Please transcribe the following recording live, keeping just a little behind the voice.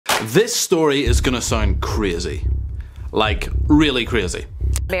This story is gonna sound crazy. Like, really crazy.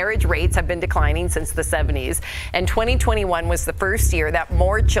 Marriage rates have been declining since the 70s, and 2021 was the first year that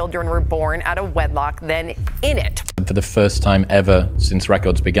more children were born out of wedlock than in it. For the first time ever since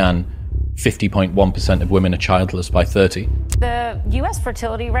records began, 50.1% of women are childless by 30. The U.S.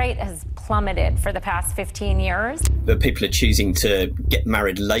 fertility rate has plummeted for the past 15 years. But people are choosing to get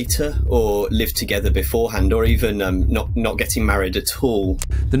married later or live together beforehand, or even not getting married at all.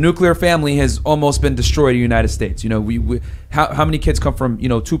 The nuclear family has almost been destroyed in the United States. You know, how many kids come from,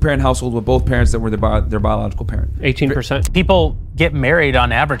 two-parent household with both parents that were their biological parent? 18%. People get married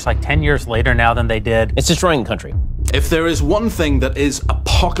on average like 10 years later now than they did. It's destroying the country. If there is one thing that is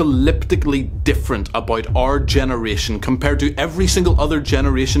apocalyptically different about our generation compared to every single other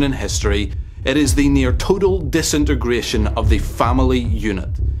generation in history, it is the near total disintegration of the family unit,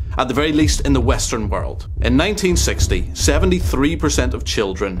 at the very least in the Western world. In 1960, 73% of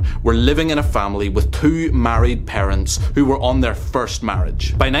children were living in a family with two married parents who were on their first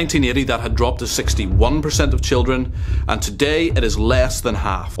marriage. By 1980, that had dropped to 61% of children, and today it is less than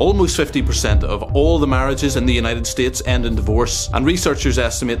half. Almost 50% of all the marriages in the United States end in divorce, and researchers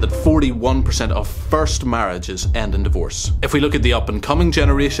estimate that 41% of first marriages end in divorce. If we look at the up-and-coming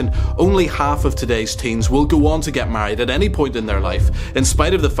generation, only half of today's teens will go on to get married at any point in their life, in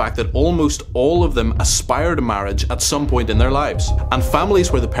spite of the fact that almost all of them aspire to marriage at some point in their lives. And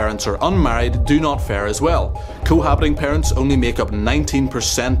families where the parents are unmarried do not fare as well. Cohabiting parents only make up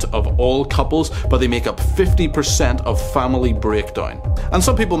 19% of all couples, but they make up 50% of family breakdown. And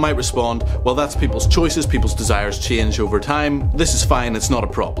some people might respond, well, that's people's choices, people's desires change over time, this is fine, it's not a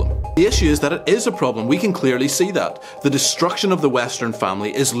problem. The issue is that it is a problem, we can clearly see that. The destruction of the Western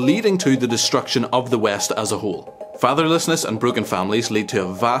family is leading to the destruction of the West as a whole. Fatherlessness and broken families lead to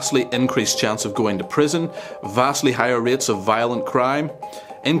a vastly increased chance of going to prison, vastly higher rates of violent crime,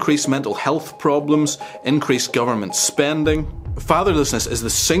 increased mental health problems, increased government spending. Fatherlessness is the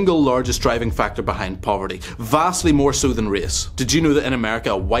single largest driving factor behind poverty, vastly more so than race. Did you know that in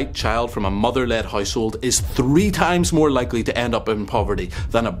America, a white child from a mother-led household is 3 times more likely to end up in poverty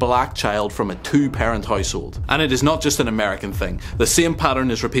than a black child from a two-parent household? And it is not just an American thing. The same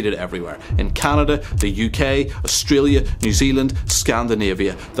pattern is repeated everywhere. In Canada, the UK, Australia, New Zealand,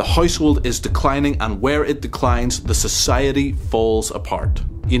 Scandinavia. The household is declining, and where it declines, the society falls apart.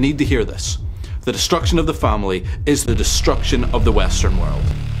 You need to hear this. The destruction of the family is the destruction of the Western world.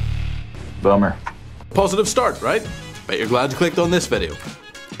 Bummer. Positive start, right? Bet you're glad you clicked on this video.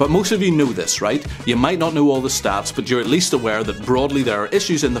 But most of you know this, right? You might not know all the stats, but you're at least aware that broadly there are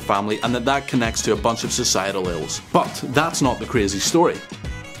issues in the family and that connects to a bunch of societal ills. But that's not the crazy story.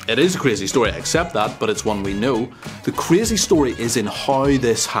 It is a crazy story, I accept that, but it's one we know. The crazy story is in how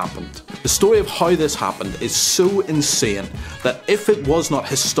this happened. The story of how this happened is so insane that if it was not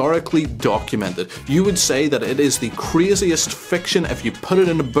historically documented, you would say that it is the craziest fiction. If you put it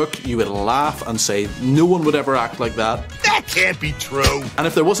in a book, you would laugh and say, no one would ever act like that. That can't be true. And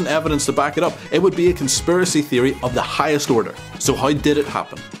if there wasn't evidence to back it up, it would be a conspiracy theory of the highest order. So how did it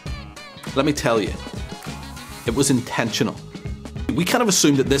happen? Let me tell you, it was intentional. We kind of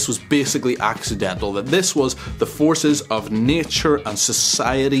assumed that this was basically accidental, that this was the forces of nature and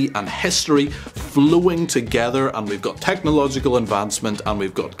society and history flowing together, and we've got technological advancement and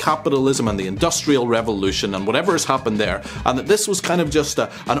we've got capitalism and the Industrial Revolution and whatever has happened there, and that this was kind of just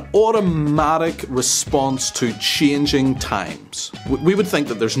an automatic response to changing times. We would think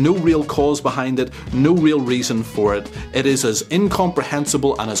that there's no real cause behind it, no real reason for it. It is as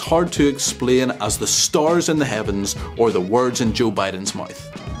incomprehensible and as hard to explain as the stars in the heavens or the words in Joe Biden's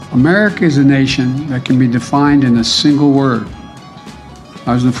mouth. America is a nation that can be defined in a single word.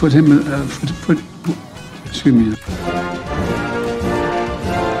 I was going to excuse me.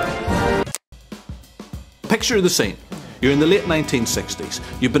 Picture the scene. You're in the late 1960s.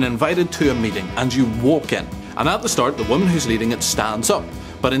 You've been invited to a meeting and you walk in. And at the start, the woman who's leading it stands up.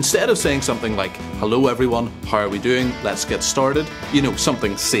 But instead of saying something like, hello everyone, how are we doing, let's get started, you know,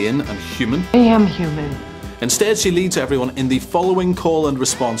 something sane and human. I am human. Instead, she leads everyone in the following call and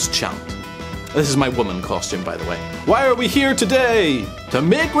response chant. This is my woman costume, by the way. Why are we here today? To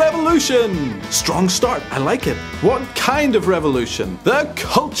make revolution! Strong start, I like it. What kind of revolution? The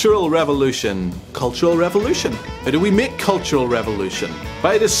cultural revolution. Cultural revolution? How do we make cultural revolution?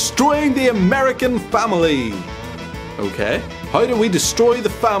 By destroying the American family. Okay. How do we destroy the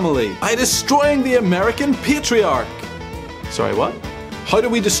family? By destroying the American patriarch. Sorry, what? How do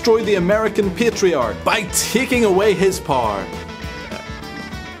we destroy the American patriarch? By taking away his power.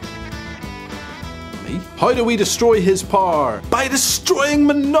 monogamy? How do we destroy his power? By destroying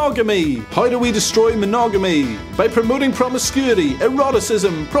monogamy! How do we destroy monogamy? By promoting promiscuity,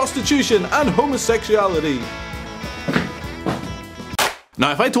 eroticism, prostitution, and homosexuality.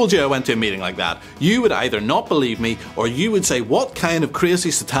 Now, if I told you I went to a meeting like that, you would either not believe me, or you would say, what kind of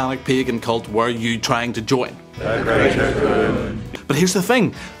crazy satanic pagan cult were you trying to join? But here's the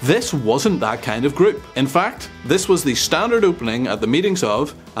thing, this wasn't that kind of group. In fact, this was the standard opening at the meetings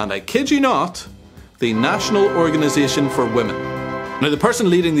of, and I kid you not, the National Organisation for Women. Now, the person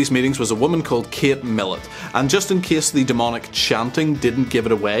leading these meetings was a woman called Kate Millett, and just in case the demonic chanting didn't give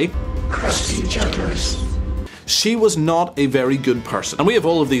it away, crusty jugglers. She was not a very good person. And we have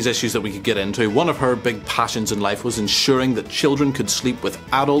all of these issues that we could get into. One of her big passions in life was ensuring that children could sleep with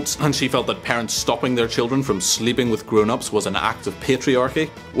adults, and she felt that parents stopping their children from sleeping with grown-ups was an act of patriarchy,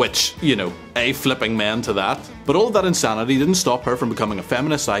 which, you know, a flipping man to that. But all of that insanity didn't stop her from becoming a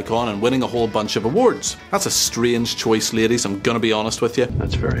feminist icon and winning a whole bunch of awards. That's a strange choice, ladies, I'm gonna be honest with you.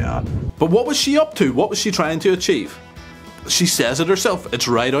 That's very odd. But what was she up to? What was she trying to achieve? She says it herself, it's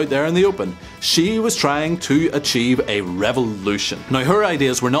right out there in the open. She was trying to achieve a revolution. Now, her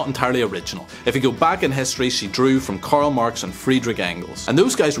ideas were not entirely original. If you go back in history, she drew from Karl Marx and Friedrich Engels. And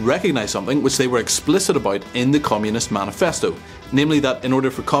those guys recognized something which they were explicit about in the Communist Manifesto. Namely that in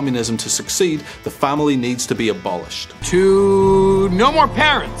order for communism to succeed, the family needs to be abolished. To no more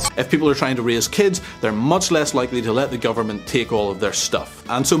parents! If people are trying to raise kids, they're much less likely to let the government take all of their stuff.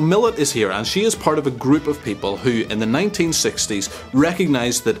 And so Millett is here, and she is part of a group of people who, in the 1960s,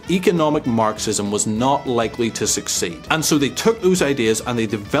 recognized that economic Marxism was not likely to succeed. And so they took those ideas and they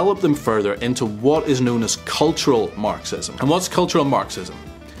developed them further into what is known as cultural Marxism. And what's cultural Marxism?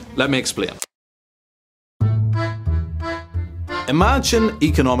 Let me explain. Imagine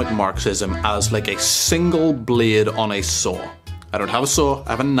economic Marxism as like a single blade on a saw. I don't have a saw,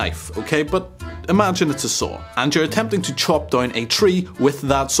 I have a knife, okay? But imagine it's a saw, and you're attempting to chop down a tree with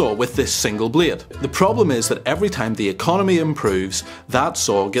that saw, with this single blade. The problem is that every time the economy improves, that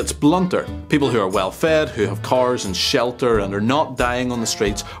saw gets blunter. People who are well fed, who have cars and shelter and are not dying on the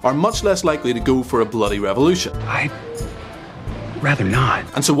streets are much less likely to go for a bloody revolution. Rather not.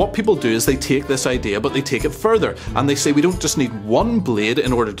 And so what people do is they take this idea, but they take it further, and they say we don't just need one blade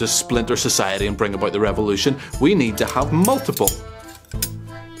in order to splinter society and bring about the revolution, we need to have multiple.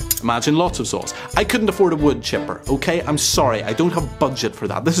 Imagine lots of saws. I couldn't afford a wood chipper, okay? I'm sorry, I don't have budget for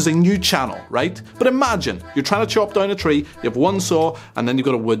that. This is a new channel, right? But imagine, you're trying to chop down a tree, you have one saw, and then you've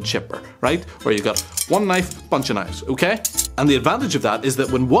got a wood chipper, right? Or you've got one knife, bunch of knives, okay? And the advantage of that is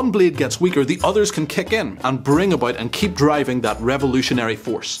that when one blade gets weaker, the others can kick in and bring about and keep driving that revolutionary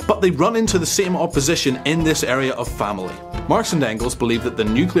force. But they run into the same opposition in this area of family. Marx and Engels believed that the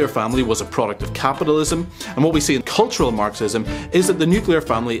nuclear family was a product of capitalism, and what we see in cultural Marxism is that the nuclear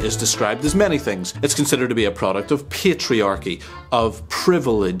family is described as many things. It's considered to be a product of patriarchy, of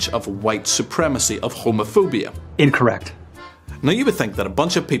privilege, of white supremacy, of homophobia. Incorrect. Now you would think that a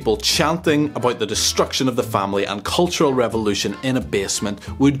bunch of people chanting about the destruction of the family and cultural revolution in a basement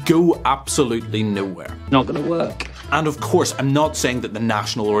would go absolutely nowhere. Not gonna work. And of course, I'm not saying that the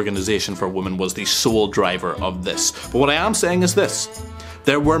National Organisation for Women was the sole driver of this, but what I am saying is this.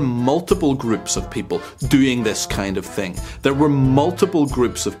 There were multiple groups of people doing this kind of thing. There were multiple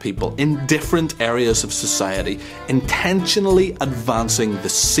groups of people in different areas of society intentionally advancing the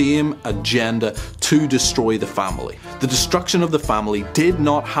same agenda to destroy the family. The destruction of the family did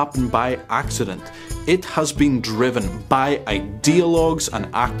not happen by accident. It has been driven by ideologues and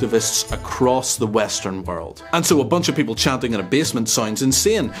activists across the Western world. And so a bunch of people chanting in a basement sounds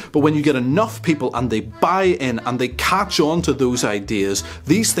insane, but when you get enough people and they buy in and they catch on to those ideas,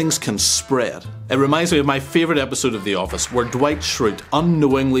 these things can spread. It reminds me of my favourite episode of The Office, where Dwight Schrute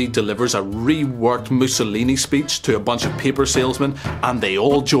unknowingly delivers a reworked Mussolini speech to a bunch of paper salesmen, and they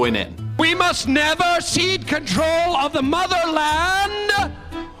all join in. We must never cede control of the motherland,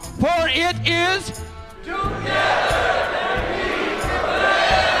 for it is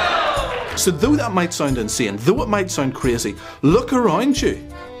So though that might sound insane, though it might sound crazy, look around you.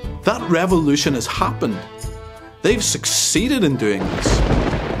 That revolution has happened. They've succeeded in doing this.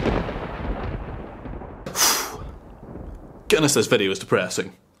 Goodness, this video is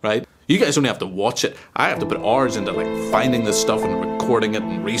depressing, right? You guys only have to watch it. I have to put hours into finding this stuff and recording it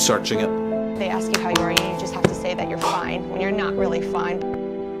and researching it. They ask you how you are, you just have to say that you're fine when you're not really fine.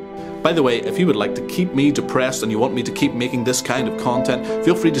 By the way, if you would like to keep me depressed and you want me to keep making this kind of content,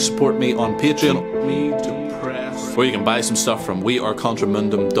 feel free to support me on Patreon. Or you can buy some stuff from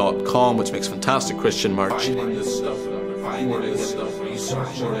wearecontramundum.com, which makes fantastic Christian merch.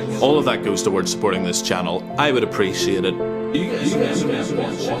 All of that goes towards supporting this channel. I would appreciate it.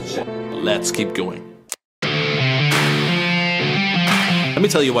 Let's keep going. Let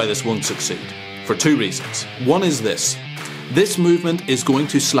me tell you why this won't succeed. For two reasons. One is this. This movement is going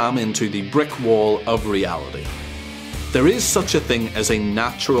to slam into the brick wall of reality. There is such a thing as a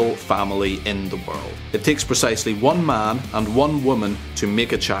natural family in the world. It takes precisely one man and one woman to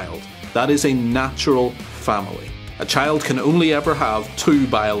make a child. That is a natural family. A child can only ever have two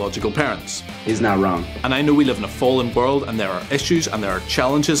biological parents. He's not wrong. And I know we live in a fallen world and there are issues and there are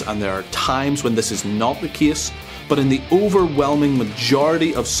challenges and there are times when this is not the case, but in the overwhelming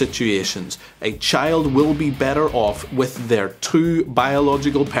majority of situations, a child will be better off with their two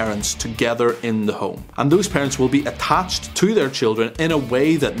biological parents together in the home. And those parents will be attached to their children in a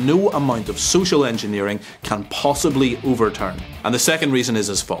way that no amount of social engineering can possibly overturn. And the second reason is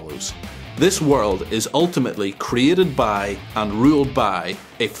as follows. This world is ultimately created by and ruled by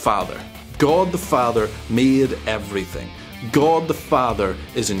a father. God the Father made everything. God the Father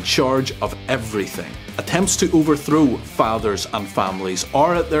is in charge of everything. Attempts to overthrow fathers and families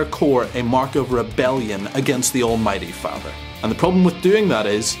are at their core a mark of rebellion against the Almighty Father. And the problem with doing that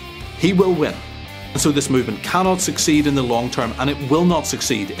is, he will win. And so this movement cannot succeed in the long term, and it will not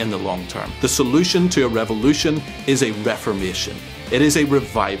succeed in the long term. The solution to a revolution is a reformation. It is a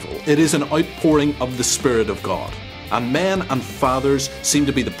revival. It is an outpouring of the Spirit of God. And men and fathers seem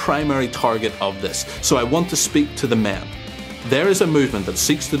to be the primary target of this. So I want to speak to the men. There is a movement that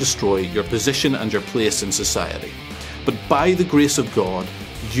seeks to destroy your position and your place in society. But by the grace of God,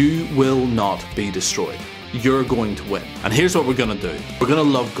 you will not be destroyed. You're going to win. And here's what we're going to do. We're going to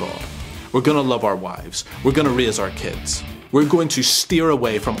love God. We're going to love our wives. We're going to raise our kids. We're going to steer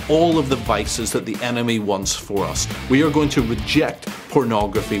away from all of the vices that the enemy wants for us. We are going to reject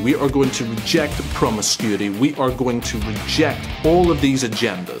pornography. We are going to reject promiscuity. We are going to reject all of these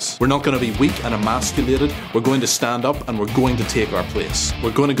agendas. We're not going to be weak and emasculated. We're going to stand up and we're going to take our place.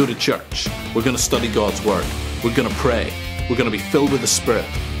 We're going to go to church. We're going to study God's Word. We're going to pray. We're going to be filled with the Spirit.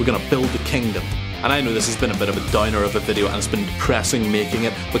 We're going to build the kingdom. And I know this has been a bit of a downer of a video and it's been depressing making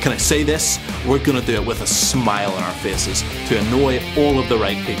it, but can I say this? We're going to do it with a smile on our faces to annoy all of the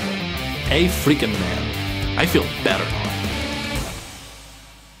right people. A freaking man. I feel better now.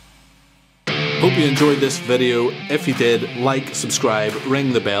 Hope you enjoyed this video. If you did, like, subscribe,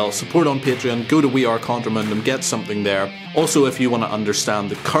 ring the bell, support on Patreon, go to We Are Contra Mundum, get something there. Also, if you want to understand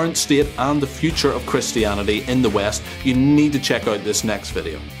the current state and the future of Christianity in the West, you need to check out this next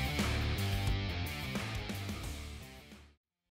video.